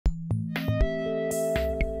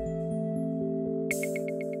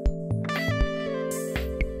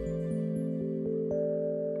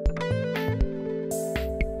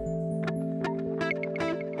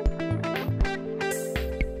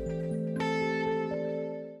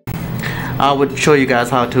I would show you guys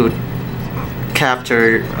how to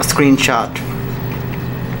capture a screenshot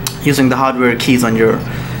using the hardware keys on your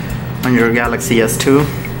Galaxy S2.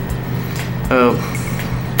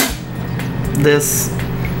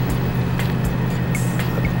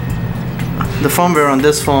 The firmware on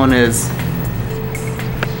this phone is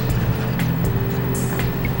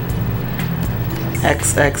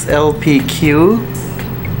xxlpq.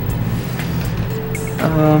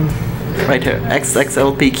 Right here,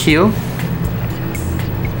 xxlpq.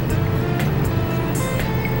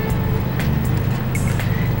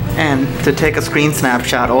 And to take a screen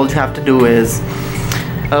snapshot, all you have to do is,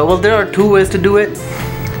 well, there are two ways to do it,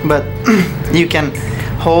 but you can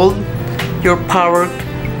hold your power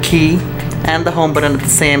key and the home button at the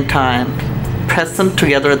same time, press them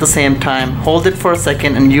together at the same time, hold it for a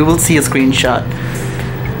second, and you will see a screenshot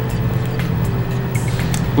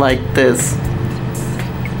like this.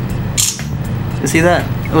 You see that?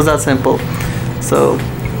 It was that simple. So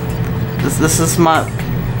this is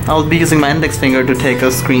I'll be using my index finger to take a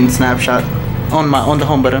screen snapshot on the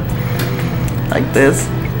home button like this.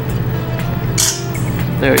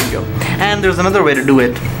 There you go. And there's another way to do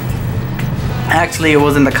it. Actually, it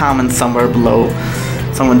was in the comments somewhere below.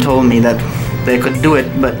 Someone told me that they could do it,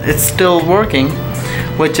 but it's still working,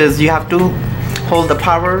 which is you have to hold the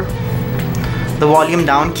volume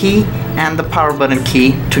down key and the power button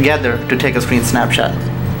key together to take a screen snapshot.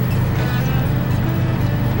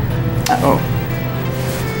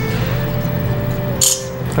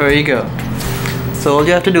 There you go. So all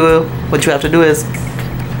you have to do, what you have to do is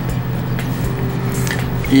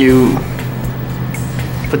you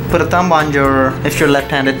put a thumb on your, if you're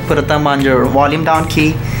left-handed, put a thumb on your volume down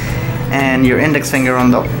key and your index finger on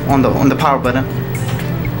the power button.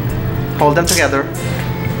 Hold them together.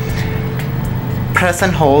 Press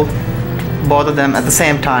and hold both of them at the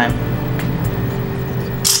same time.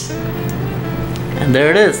 And there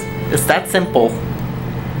it is. It's that simple.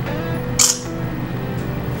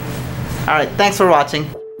 Alright, thanks for watching.